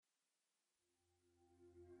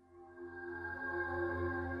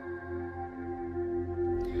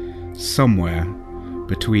somewhere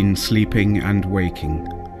between sleeping and waking.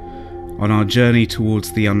 On our journey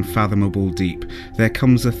towards the unfathomable deep, there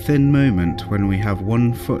comes a thin moment when we have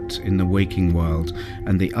one foot in the waking world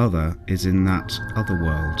and the other is in that other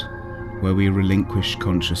world, where we relinquish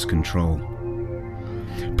conscious control.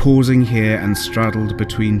 Pausing here and straddled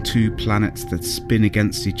between two planets that spin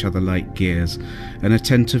against each other like gears, an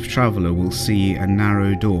attentive traveller will see a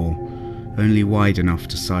narrow door, only wide enough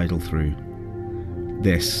to sidle through.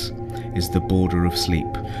 This is the border of sleep,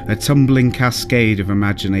 a tumbling cascade of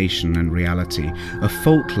imagination and reality, a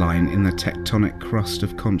fault line in the tectonic crust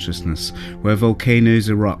of consciousness, where volcanoes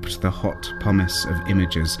erupt the hot pumice of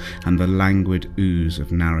images and the languid ooze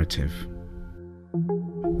of narrative.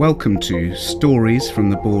 Welcome to Stories from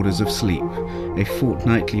the Borders of Sleep, a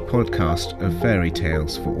fortnightly podcast of fairy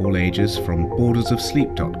tales for all ages from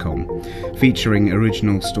bordersofsleep.com, featuring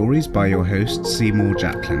original stories by your host Seymour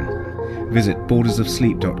Jacklin. Visit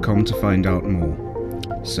bordersofsleep.com to find out more.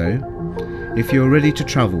 So, if you're ready to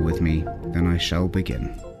travel with me, then I shall begin.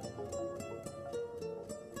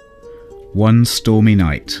 One Stormy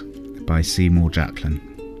Night by Seymour Jacklin.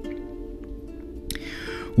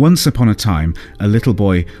 Once upon a time, a little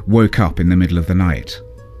boy woke up in the middle of the night.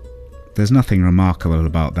 There's nothing remarkable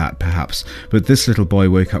about that, perhaps, but this little boy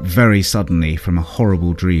woke up very suddenly from a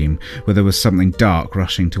horrible dream where there was something dark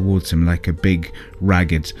rushing towards him like a big,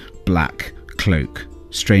 ragged, black cloak,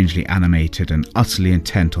 strangely animated and utterly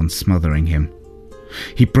intent on smothering him.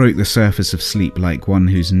 He broke the surface of sleep like one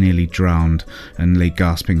who's nearly drowned and lay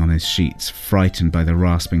gasping on his sheets, frightened by the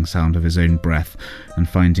rasping sound of his own breath and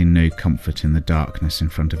finding no comfort in the darkness in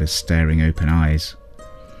front of his staring open eyes.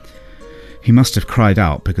 He must have cried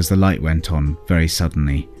out because the light went on very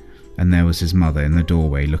suddenly, and there was his mother in the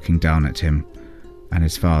doorway looking down at him, and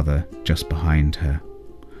his father just behind her.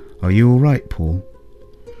 "Are you all right, Paul?"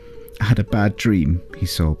 "I had a bad dream," he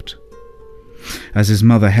sobbed. As his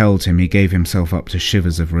mother held him, he gave himself up to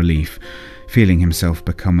shivers of relief, feeling himself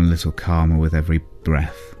become a little calmer with every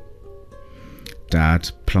breath.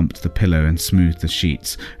 Dad plumped the pillow and smoothed the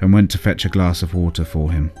sheets and went to fetch a glass of water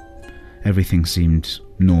for him. Everything seemed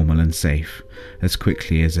normal and safe, as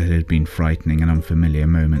quickly as it had been frightening and unfamiliar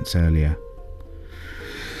moments earlier.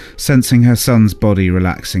 Sensing her son's body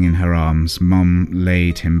relaxing in her arms, Mum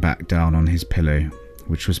laid him back down on his pillow,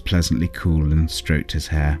 which was pleasantly cool, and stroked his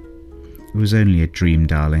hair. "It was only a dream,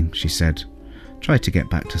 darling," she said. "Try to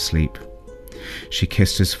get back to sleep." She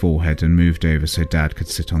kissed his forehead and moved over so Dad could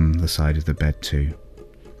sit on the side of the bed too.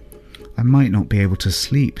 "I might not be able to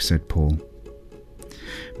sleep," said Paul.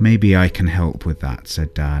 "Maybe I can help with that,"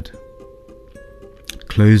 said Dad.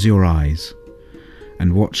 "Close your eyes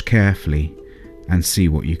and watch carefully and see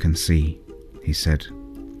what you can see," he said.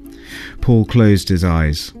 Paul closed his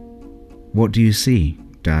eyes. "What do you see?"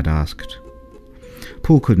 Dad asked.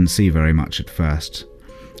 Paul couldn't see very much at first,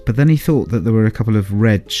 but then he thought that there were a couple of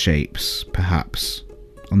red shapes, perhaps,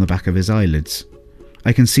 on the back of his eyelids.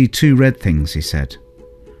 "I can see two red things," he said.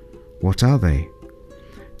 "What are they?"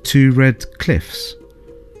 "Two red cliffs,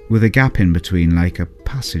 with a gap in between like a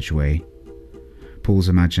passageway." Paul's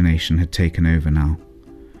imagination had taken over now.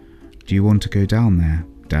 "Do you want to go down there?"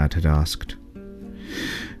 Dad had asked.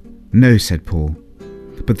 "No," said Paul,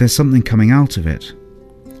 "but there's something coming out of it."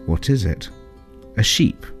 "What is it?" "A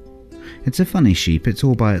sheep. It's a funny sheep, it's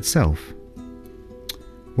all by itself."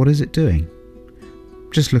 "What is it doing?"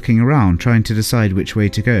 "Just looking around, trying to decide which way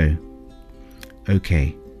to go."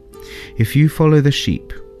 "Okay, if you follow the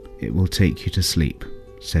sheep, it will take you to sleep,"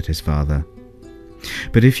 said his father.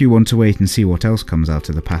 "But if you want to wait and see what else comes out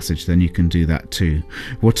of the passage, then you can do that too.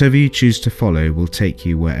 Whatever you choose to follow will take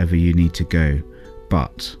you wherever you need to go.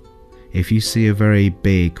 But if you see a very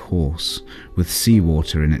big horse with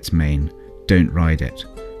seawater in its mane, don't ride it,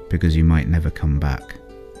 because you might never come back."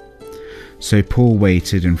 So Paul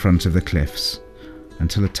waited in front of the cliffs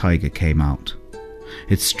until a tiger came out.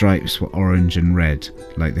 Its stripes were orange and red,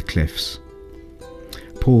 like the cliffs.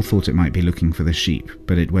 Paul thought it might be looking for the sheep,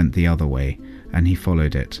 but it went the other way, and he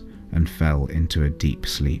followed it and fell into a deep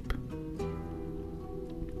sleep.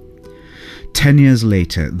 10 years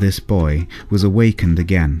later, this boy was awakened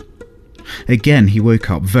again. Again he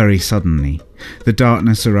woke up very suddenly. The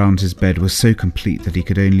darkness around his bed was so complete that he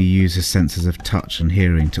could only use his senses of touch and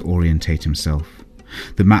hearing to orientate himself.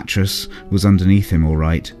 The mattress was underneath him all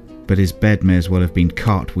right, but his bed may as well have been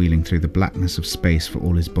cartwheeling through the blackness of space for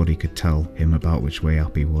all his body could tell him about which way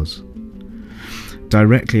up he was.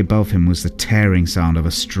 Directly above him was the tearing sound of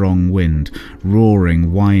a strong wind,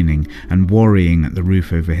 roaring, whining, and worrying at the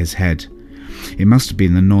roof over his head. It must have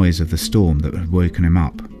been the noise of the storm that had woken him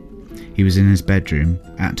up. He was in his bedroom,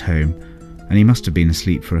 at home, and he must have been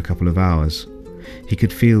asleep for a couple of hours. He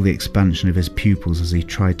could feel the expansion of his pupils as he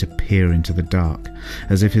tried to peer into the dark,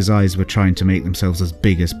 as if his eyes were trying to make themselves as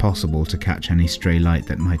big as possible to catch any stray light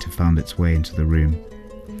that might have found its way into the room.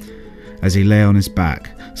 As he lay on his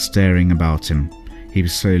back, staring about him, he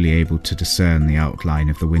was slowly able to discern the outline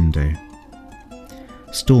of the window.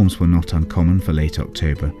 Storms were not uncommon for late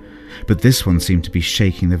October, but this one seemed to be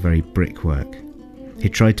shaking the very brickwork. He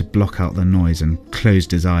tried to block out the noise and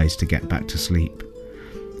closed his eyes to get back to sleep.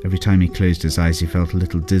 Every time he closed his eyes, he felt a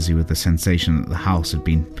little dizzy with the sensation that the house had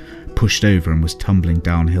been pushed over and was tumbling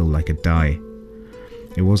downhill like a die.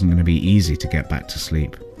 It wasn't going to be easy to get back to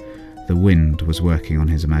sleep. The wind was working on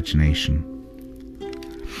his imagination.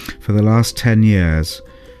 For the last 10 years,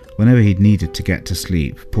 whenever he'd needed to get to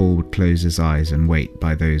sleep, Paul would close his eyes and wait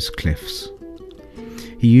by those cliffs.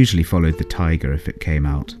 He usually followed the tiger if it came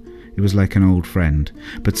out. It was like an old friend,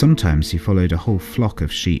 but sometimes he followed a whole flock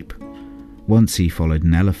of sheep. Once he followed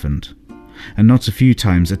an elephant, and not a few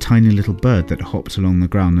times a tiny little bird that hopped along the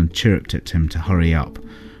ground and chirruped at him to hurry up,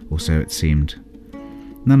 or so it seemed.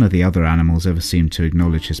 None of the other animals ever seemed to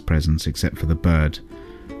acknowledge his presence except for the bird,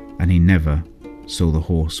 and he never saw the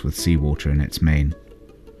horse with seawater in its mane.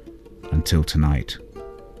 Until tonight.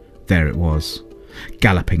 There it was,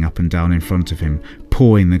 galloping up and down in front of him,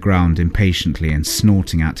 pawing the ground impatiently and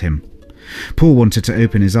snorting at him. Paul wanted to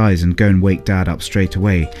open his eyes and go and wake Dad up straight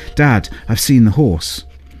away. "Dad, I've seen the horse."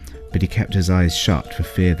 But he kept his eyes shut for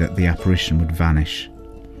fear that the apparition would vanish.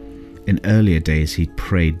 In earlier days he'd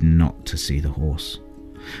prayed not to see the horse.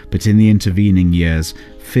 But in the intervening years,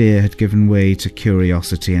 fear had given way to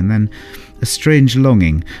curiosity and then a strange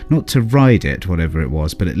longing, not to ride it, whatever it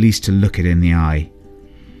was, but at least to look it in the eye.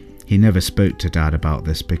 He never spoke to Dad about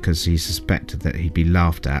this because he suspected that he'd be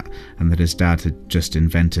laughed at and that his dad had just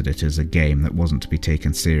invented it as a game that wasn't to be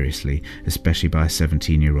taken seriously, especially by a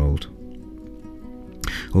 17-year-old.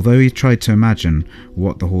 Although he tried to imagine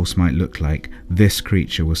what the horse might look like, this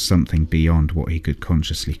creature was something beyond what he could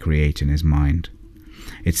consciously create in his mind.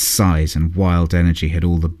 Its size and wild energy had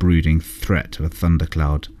all the brooding threat of a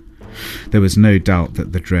thundercloud. There was no doubt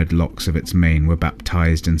that the dread locks of its mane were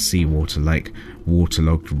baptized in seawater like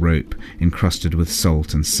waterlogged rope encrusted with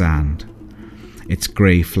salt and sand. Its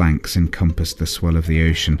grey flanks encompassed the swell of the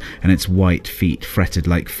ocean, and its white feet fretted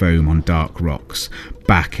like foam on dark rocks.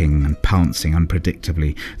 Backing and pouncing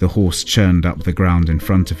unpredictably, the horse churned up the ground in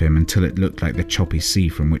front of him until it looked like the choppy sea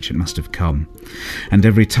from which it must have come. And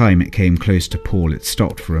every time it came close to Paul, it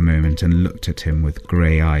stopped for a moment and looked at him with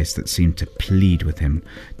grey eyes that seemed to plead with him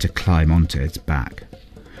to climb onto its back.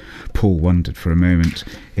 Paul wondered for a moment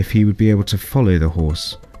if he would be able to follow the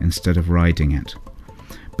horse instead of riding it.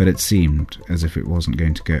 But it seemed as if it wasn't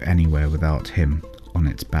going to go anywhere without him on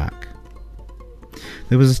its back.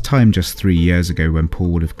 There was a time just 3 years ago when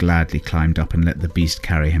Paul would have gladly climbed up and let the beast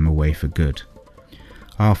carry him away for good.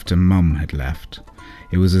 After Mum had left,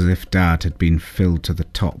 it was as if Dad had been filled to the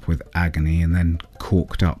top with agony and then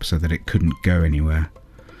corked up so that it couldn't go anywhere.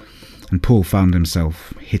 And Paul found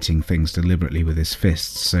himself hitting things deliberately with his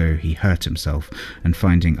fists, so he hurt himself and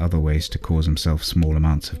finding other ways to cause himself small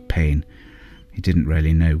amounts of pain. He didn't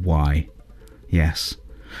really know why. Yes,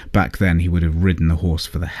 back then he would have ridden the horse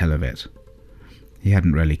for the hell of it. He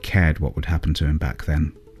hadn't really cared what would happen to him back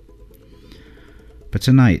then. But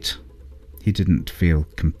tonight, he didn't feel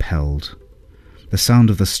compelled. The sound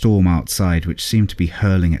of the storm outside, which seemed to be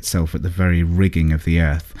hurling itself at the very rigging of the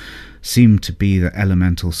earth, seemed to be the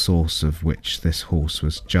elemental source of which this horse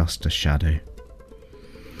was just a shadow.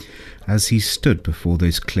 As he stood before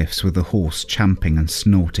those cliffs with the horse champing and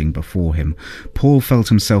snorting before him, Paul felt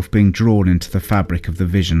himself being drawn into the fabric of the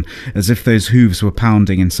vision, as if those hooves were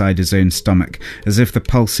pounding inside his own stomach, as if the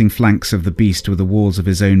pulsing flanks of the beast were the walls of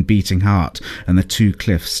his own beating heart, and the two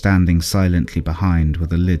cliffs standing silently behind were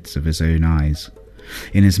the lids of his own eyes.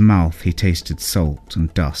 In his mouth he tasted salt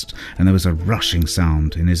and dust, and there was a rushing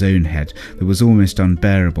sound in his own head that was almost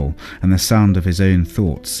unbearable, and the sound of his own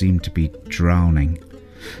thoughts seemed to be drowning.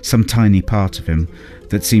 Some tiny part of him,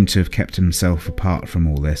 that seemed to have kept himself apart from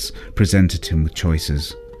all this, presented him with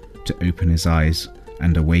choices: to open his eyes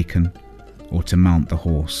and awaken, or to mount the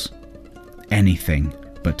horse. Anything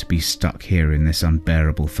but to be stuck here in this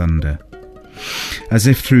unbearable thunder. As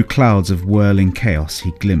if through clouds of whirling chaos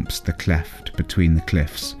he glimpsed the cleft between the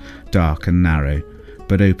cliffs, dark and narrow,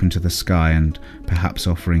 but open to the sky and perhaps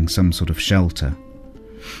offering some sort of shelter.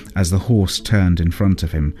 As the horse turned in front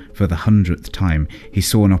of him for the 100th time, he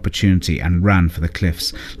saw an opportunity and ran for the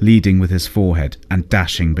cliffs, leading with his forehead and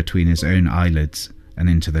dashing between his own eyelids and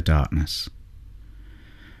into the darkness.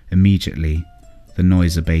 Immediately, the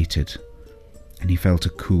noise abated, and he felt a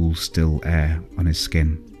cool, still air on his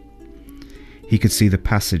skin. He could see the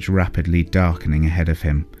passage rapidly darkening ahead of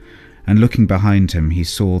him, and looking behind him he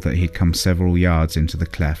saw that he'd come several yards into the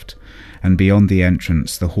cleft, and beyond the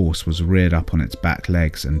entrance the horse was reared up on its back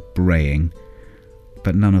legs and braying,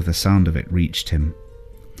 but none of the sound of it reached him.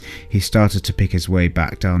 He started to pick his way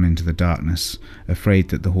back down into the darkness, afraid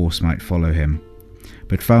that the horse might follow him,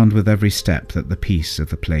 but found with every step that the peace of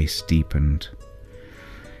the place deepened.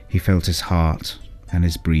 He felt his heart and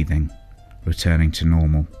his breathing returning to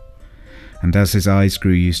normal, and as his eyes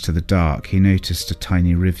grew used to the dark, he noticed a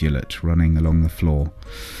tiny rivulet running along the floor,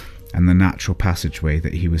 and the natural passageway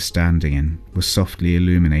that he was standing in was softly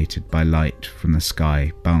illuminated by light from the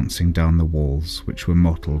sky bouncing down the walls, which were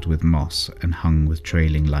mottled with moss and hung with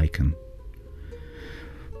trailing lichen.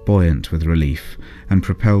 Buoyant with relief and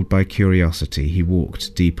propelled by curiosity, he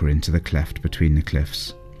walked deeper into the cleft between the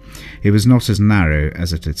cliffs. It was not as narrow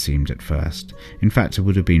as it had seemed at first. In fact, it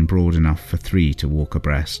would have been broad enough for 3 to walk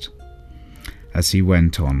abreast. As he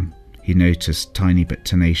went on, he noticed tiny but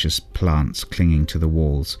tenacious plants clinging to the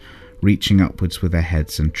walls, reaching upwards with their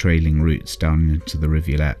heads and trailing roots down into the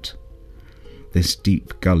rivulet. This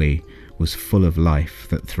deep gully was full of life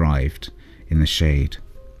that thrived in the shade.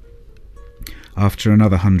 After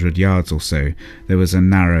another 100 yards or so, there was a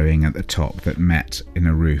narrowing at the top that met in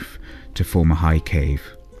a roof to form a high cave.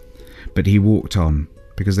 But he walked on,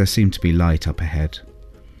 because there seemed to be light up ahead.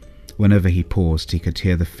 Whenever he paused, he could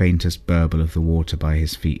hear the faintest burble of the water by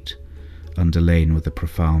his feet, underlain with a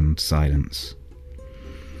profound silence.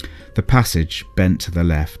 The passage bent to the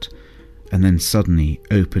left, and then suddenly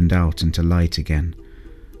opened out into light again,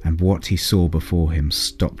 and what he saw before him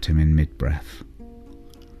stopped him in mid-breath.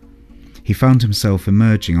 He found himself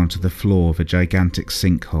emerging onto the floor of a gigantic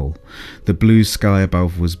sinkhole. The blue sky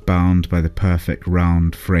above was bound by the perfect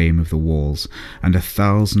round frame of the walls, and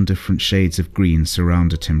 1,000 different shades of green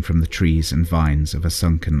surrounded him from the trees and vines of a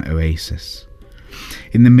sunken oasis.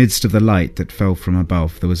 In the midst of the light that fell from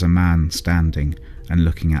above, there was a man standing and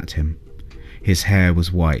looking at him. His hair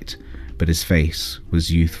was white, but his face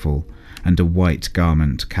was youthful, and a white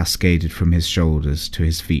garment cascaded from his shoulders to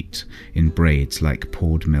his feet in braids like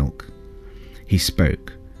poured milk. He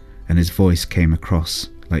spoke, and his voice came across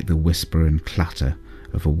like the whisper and clatter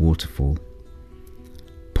of a waterfall.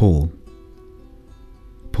 Paul.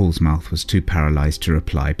 Paul's mouth was too paralysed to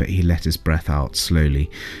reply, but he let his breath out slowly,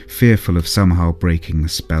 fearful of somehow breaking the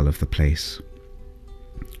spell of the place.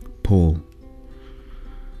 Paul.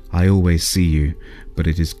 I always see you, but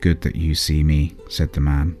it is good that you see me, said the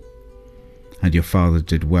man. And your father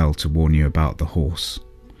did well to warn you about the horse.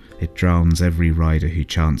 It drowns every rider who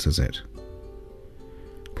chances it.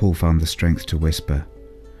 Paul found the strength to whisper,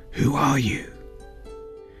 Who are you?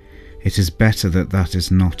 It is better that that is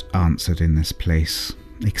not answered in this place,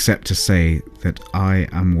 except to say that I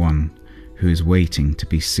am one who is waiting to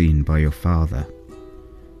be seen by your father.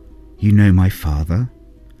 You know my father?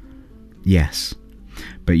 Yes,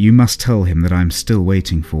 but you must tell him that I am still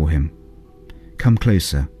waiting for him. Come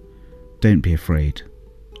closer. Don't be afraid.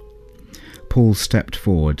 Paul stepped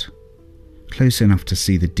forward, close enough to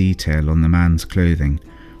see the detail on the man's clothing,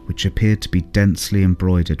 which appeared to be densely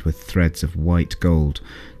embroidered with threads of white gold,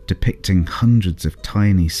 depicting hundreds of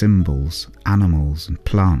tiny symbols, animals and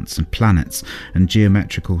plants and planets and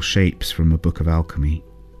geometrical shapes from a book of alchemy.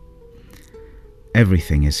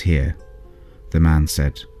 Everything is here, the man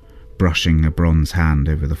said, brushing a bronze hand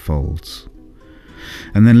over the folds.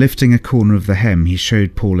 And then lifting a corner of the hem, he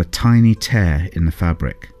showed Paul a tiny tear in the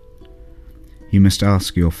fabric. You must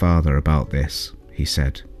ask your father about this, he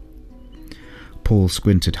said. Paul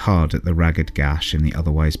squinted hard at the ragged gash in the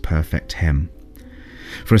otherwise perfect hem.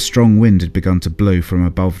 For a strong wind had begun to blow from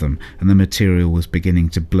above them, and the material was beginning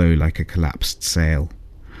to blow like a collapsed sail.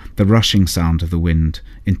 The rushing sound of the wind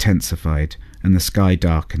intensified, and the sky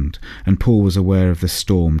darkened, and Paul was aware of the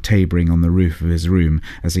storm tabering on the roof of his room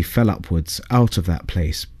as he fell upwards out of that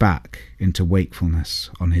place, back into wakefulness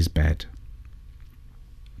on his bed.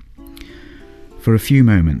 For a few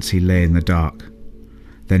moments he lay in the dark.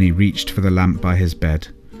 Then he reached for the lamp by his bed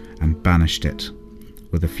and banished it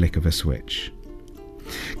with a flick of a switch.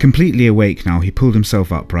 Completely awake now, he pulled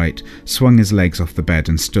himself upright, swung his legs off the bed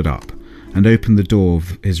and stood up, and opened the door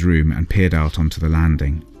of his room and peered out onto the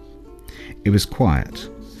landing. It was quiet,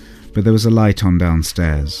 but there was a light on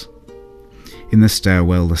downstairs. In the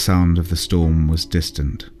stairwell, the sound of the storm was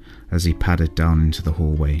distant as he padded down into the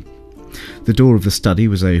hallway. The door of the study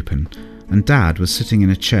was open, and Dad was sitting in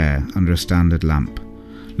a chair under a standard lamp,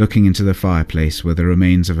 looking into the fireplace where the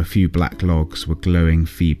remains of a few black logs were glowing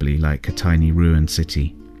feebly like a tiny ruined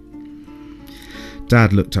city.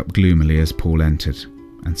 Dad looked up gloomily as Paul entered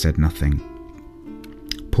and said nothing.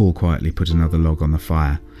 Paul quietly put another log on the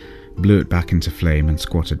fire blew it back into flame and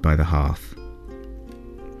squatted by the hearth.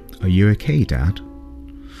 "Are you okay, Dad?"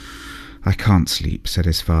 "I can't sleep," said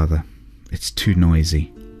his father. "It's too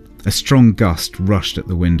noisy." A strong gust rushed at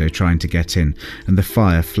the window trying to get in, and the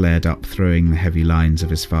fire flared up, throwing the heavy lines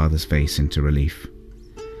of his father's face into relief.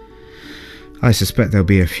 "I suspect there'll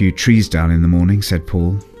be a few trees down in the morning," said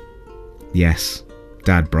Paul. "Yes."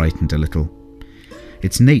 Dad brightened a little.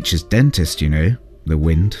 "It's nature's dentist, you know, the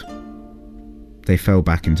wind." They fell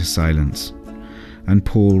back into silence, and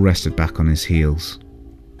Paul rested back on his heels.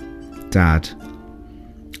 "Dad,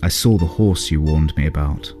 I saw the horse you warned me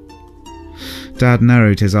about." Dad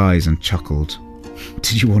narrowed his eyes and chuckled.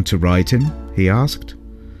 "Did you want to ride him?" he asked.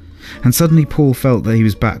 And suddenly Paul felt that he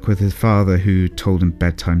was back with his father, who told him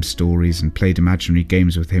bedtime stories and played imaginary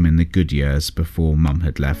games with him in the good years before Mum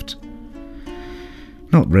had left.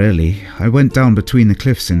 "Not really. I went down between the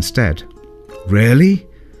cliffs instead." "Really?"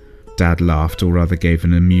 Dad laughed, or rather gave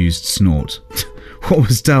an amused snort. "What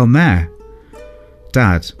was down there?"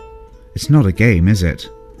 "Dad, it's not a game, is it?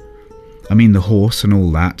 I mean the horse and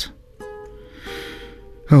all that."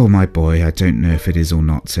 "Oh, my boy, I don't know if it is or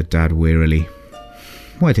not," said Dad wearily.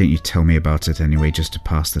 "Why don't you tell me about it anyway, just to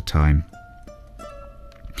pass the time?"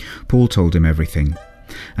 Paul told him everything,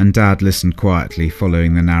 and Dad listened quietly,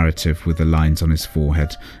 following the narrative with the lines on his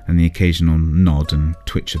forehead and the occasional nod and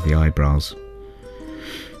twitch of the eyebrows.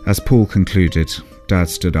 As Paul concluded, Dad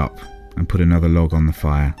stood up and put another log on the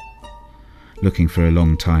fire, looking for a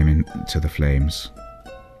long time into the flames.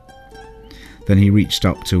 Then he reached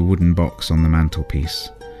up to a wooden box on the mantelpiece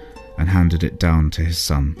and handed it down to his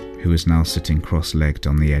son, who was now sitting cross-legged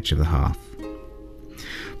on the edge of the hearth.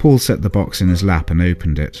 Paul set the box in his lap and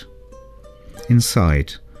opened it.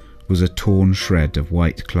 Inside was a torn shred of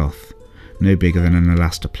white cloth, no bigger than an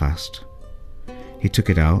elastoplast. He took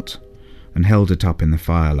it out and held it up in the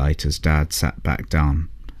firelight as Dad sat back down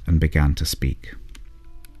and began to speak.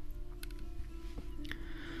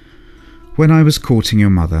 "When I was courting your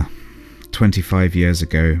mother, 25 years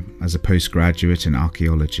ago, as a postgraduate in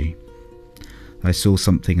archaeology, I saw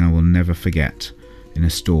something I will never forget in a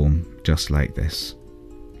storm just like this.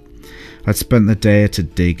 I'd spent the day at a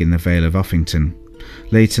dig in the Vale of Uffington.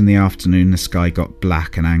 Late in the afternoon the sky got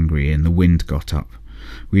black and angry and the wind got up.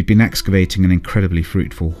 We'd been excavating an incredibly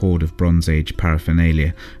fruitful hoard of Bronze Age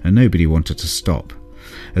paraphernalia, and nobody wanted to stop,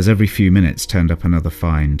 as every few minutes turned up another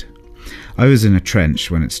find. I was in a trench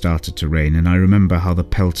when it started to rain, and I remember how the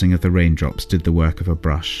pelting of the raindrops did the work of a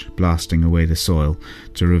brush, blasting away the soil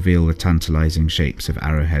to reveal the tantalising shapes of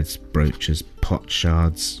arrowheads, brooches, pot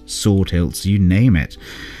shards, sword hilts, you name it.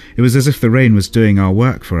 It was as if the rain was doing our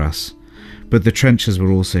work for us. But the trenches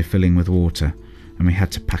were also filling with water, and we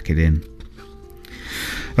had to pack it in.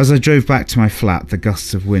 As I drove back to my flat, the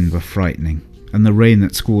gusts of wind were frightening, and the rain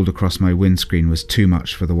that squalled across my windscreen was too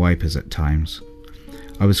much for the wipers at times.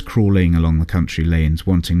 I was crawling along the country lanes,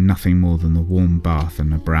 wanting nothing more than the warm bath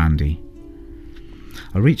and a brandy.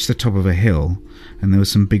 I reached the top of a hill, and there were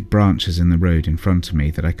some big branches in the road in front of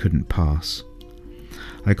me that I couldn't pass.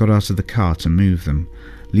 I got out of the car to move them,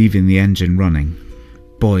 leaving the engine running.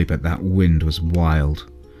 Boy, but that wind was wild.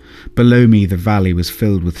 Below me, the valley was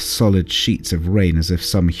filled with solid sheets of rain, as if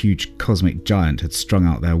some huge cosmic giant had strung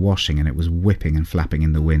out their washing, and it was whipping and flapping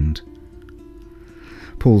in the wind.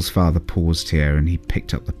 Paul's father paused here, and he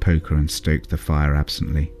picked up the poker and stoked the fire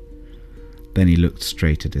absently. Then he looked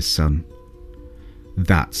straight at his son.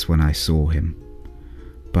 That's when I saw him,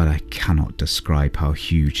 but I cannot describe how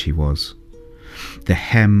huge he was. The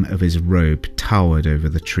hem of his robe towered over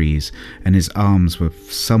the trees, and his arms were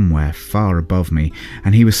somewhere far above me,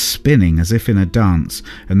 and he was spinning as if in a dance,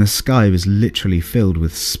 and the sky was literally filled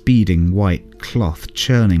with speeding white cloth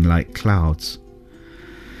churning like clouds.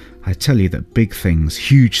 I tell you that big things,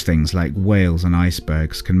 huge things like whales and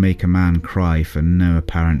icebergs can make a man cry for no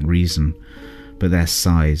apparent reason, but their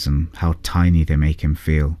size and how tiny they make him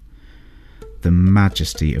feel. The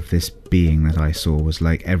majesty of this being that I saw was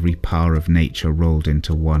like every power of nature rolled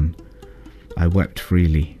into one. I wept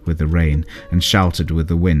freely with the rain and shouted with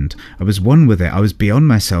the wind. I was one with it. I was beyond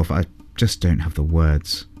myself. I just don't have the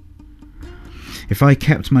words. If I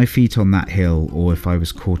kept my feet on that hill, or if I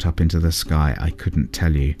was caught up into the sky, I couldn't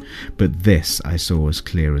tell you, but this I saw as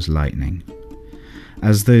clear as lightning.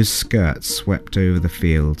 As those skirts swept over the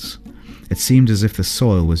fields, it seemed as if the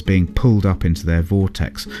soil was being pulled up into their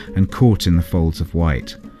vortex and caught in the folds of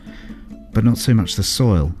white. But not so much the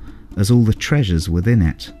soil, as all the treasures within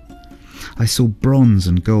it. I saw bronze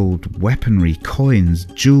and gold, weaponry, coins,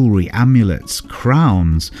 jewellery, amulets,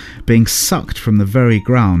 crowns, being sucked from the very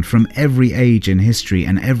ground, from every age in history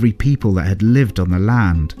and every people that had lived on the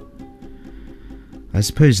land. I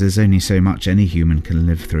suppose there's only so much any human can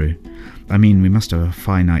live through. I mean, we must have a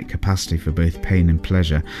finite capacity for both pain and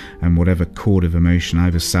pleasure, and whatever chord of emotion I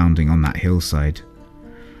was sounding on that hillside.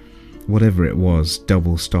 Whatever it was,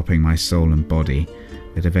 double stopping my soul and body,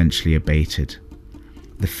 it eventually abated.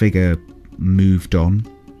 The figure moved on,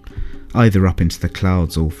 either up into the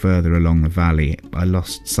clouds or further along the valley. I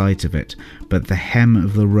lost sight of it, but the hem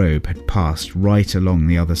of the robe had passed right along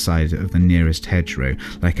the other side of the nearest hedgerow,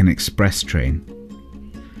 like an express train.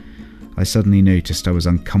 I suddenly noticed I was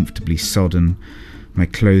uncomfortably sodden, my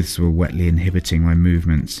clothes were wetly inhibiting my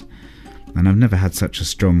movements, and I've never had such a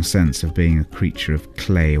strong sense of being a creature of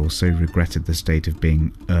clay or so regretted the state of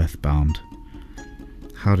being earthbound.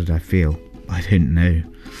 How did I feel? I don't know.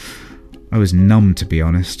 I was numb, to be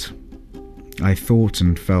honest. I thought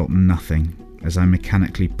and felt nothing as I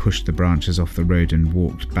mechanically pushed the branches off the road and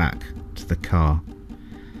walked back to the car.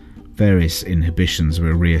 Various inhibitions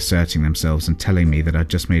were reasserting themselves and telling me that I'd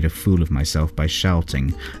just made a fool of myself by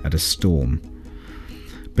shouting at a storm.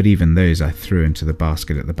 But even those I threw into the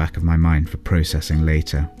basket at the back of my mind for processing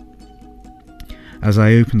later. As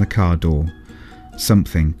I opened the car door,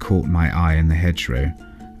 something caught my eye in the hedgerow,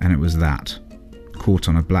 and it was that, caught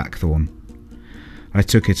on a blackthorn. I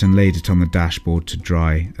took it and laid it on the dashboard to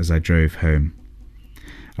dry as I drove home.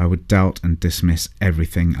 I would doubt and dismiss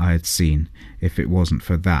everything I had seen if it wasn't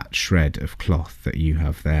for that shred of cloth that you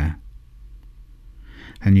have there.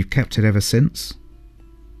 And you've kept it ever since?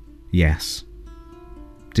 Yes.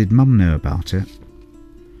 Did Mum know about it?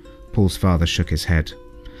 Paul's father shook his head.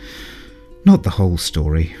 Not the whole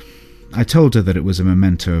story. I told her that it was a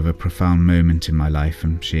memento of a profound moment in my life,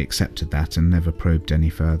 and she accepted that and never probed any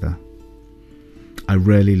further. I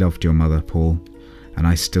really loved your mother, Paul, and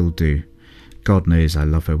I still do. God knows I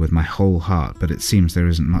love her with my whole heart, but it seems there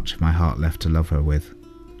isn't much of my heart left to love her with.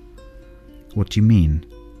 What do you mean?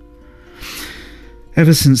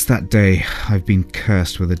 Ever since that day, I've been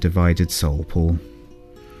cursed with a divided soul, Paul.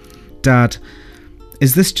 Dad,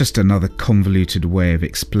 is this just another convoluted way of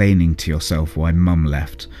explaining to yourself why Mum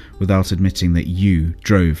left, without admitting that you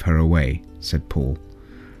drove her away? Said Paul,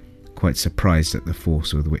 quite surprised at the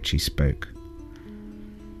force with which he spoke.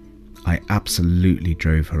 I absolutely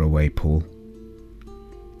drove her away, Paul.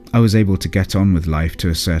 I was able to get on with life to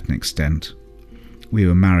a certain extent. We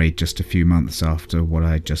were married just a few months after what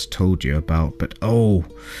I just told you about, but oh!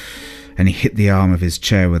 And he hit the arm of his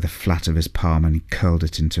chair with the flat of his palm and he curled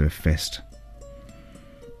it into a fist.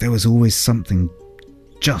 There was always something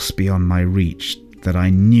just beyond my reach that I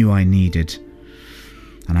knew I needed.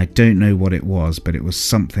 And I don't know what it was, but it was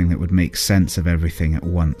something that would make sense of everything at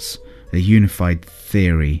once. A unified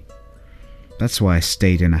theory. That's why I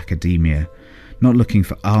stayed in academia. Not looking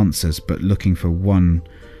for answers, but looking for one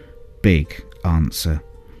big answer.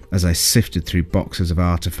 As I sifted through boxes of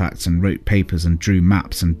artifacts and wrote papers and drew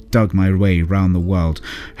maps and dug my way round the world,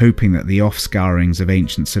 hoping that the offscourings of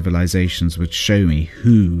ancient civilizations would show me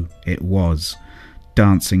who it was,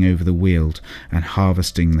 dancing over the Weald and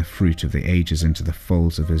harvesting the fruit of the ages into the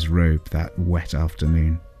folds of his robe that wet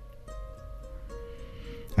afternoon.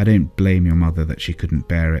 I don't blame your mother that she couldn't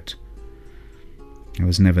bear it. I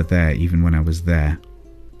was never there even when I was there.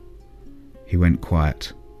 He went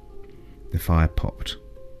quiet. The fire popped.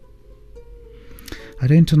 I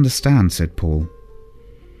don't understand, said Paul.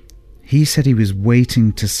 He said he was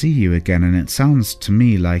waiting to see you again, and it sounds to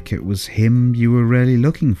me like it was him you were really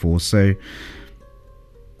looking for, so...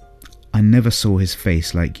 I never saw his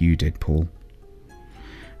face like you did, Paul.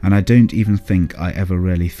 And I don't even think I ever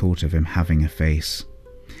really thought of him having a face.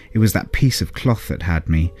 It was that piece of cloth that had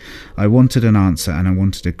me. I wanted an answer and I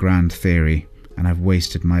wanted a grand theory, and I've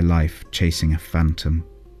wasted my life chasing a phantom.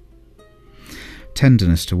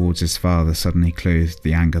 Tenderness towards his father suddenly clothed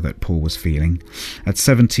the anger that Paul was feeling. At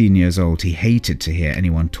 17 years old, he hated to hear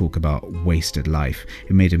anyone talk about wasted life.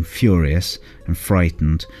 It made him furious and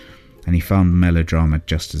frightened, and he found melodrama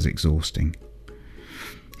just as exhausting.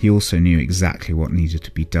 He also knew exactly what needed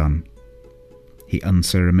to be done. He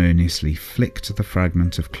unceremoniously flicked the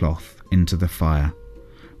fragment of cloth into the fire,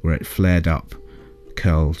 where it flared up,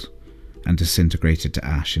 curled, and disintegrated to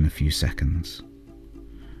ash in a few seconds.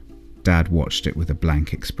 Dad watched it with a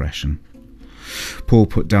blank expression. Paul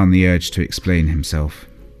put down the urge to explain himself.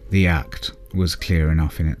 The act was clear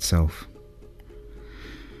enough in itself.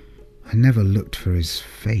 I never looked for his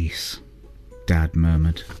face, Dad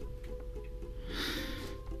murmured.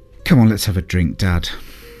 Come on, let's have a drink, Dad.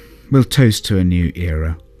 We'll toast to a new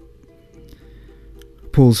era.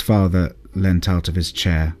 Paul's father leant out of his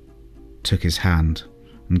chair, took his hand,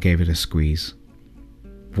 and gave it a squeeze.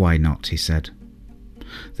 Why not, he said.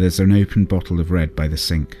 There's an open bottle of red by the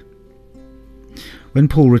sink. When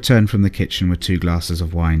Paul returned from the kitchen with 2 glasses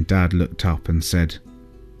of wine, Dad looked up and said,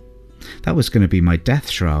 "That was going to be my death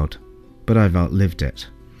shroud, but I've outlived it."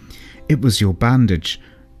 "It was your bandage,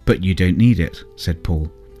 but you don't need it," said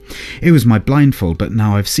Paul. "It was my blindfold, but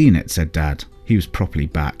now I've seen it," said Dad. He was properly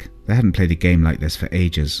back. They hadn't played a game like this for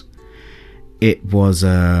ages. "It was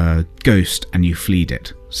a ghost and you fleed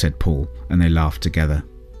it," said Paul, and they laughed together.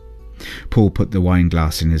 Paul put the wine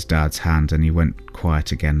glass in his dad's hand and he went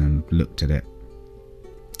quiet again and looked at it.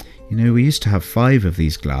 "You know, we used to have 5 of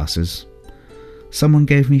these glasses. Someone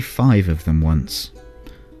gave me 5 of them once.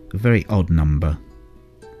 A very odd number."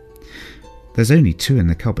 "There's only 2 in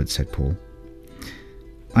the cupboard," said Paul.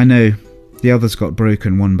 "I know. The others got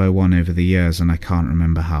broken one by one over the years and I can't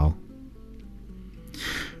remember how."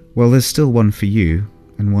 "Well, there's still one for you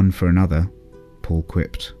and one for another," Paul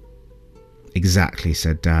quipped. "Exactly,"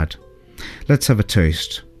 said Dad. "Let's have a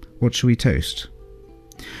toast. What shall we toast?"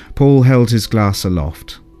 Paul held his glass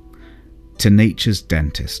aloft. "To nature's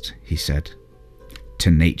dentist," he said.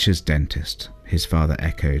 "To nature's dentist," his father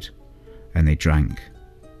echoed, and they drank.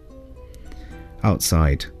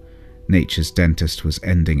 Outside, nature's dentist was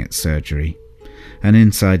ending its surgery, and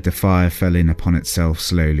inside the fire fell in upon itself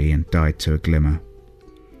slowly and died to a glimmer.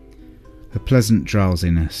 A pleasant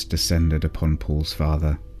drowsiness descended upon Paul's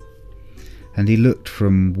father, and he looked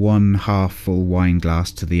from one half-full wine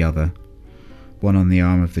glass to the other, one on the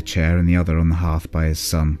arm of the chair and the other on the hearth by his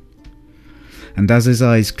son. And as his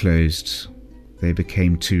eyes closed, they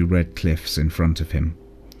became 2 red cliffs in front of him,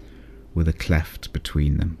 with a cleft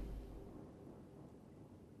between them.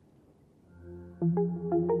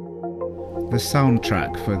 The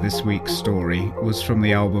soundtrack for this week's story was from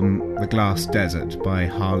the album The Glass Desert by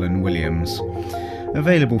Harlan Williams,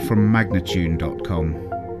 available from Magnatune.com.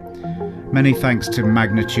 Many thanks to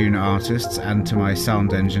Magnatune artists and to my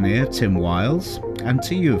sound engineer Tim Wiles, and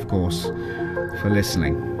to you of course, for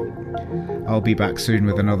listening. I'll be back soon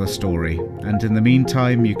with another story, and in the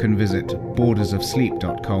meantime you can visit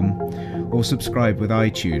bordersofsleep.com or subscribe with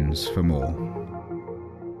iTunes for more.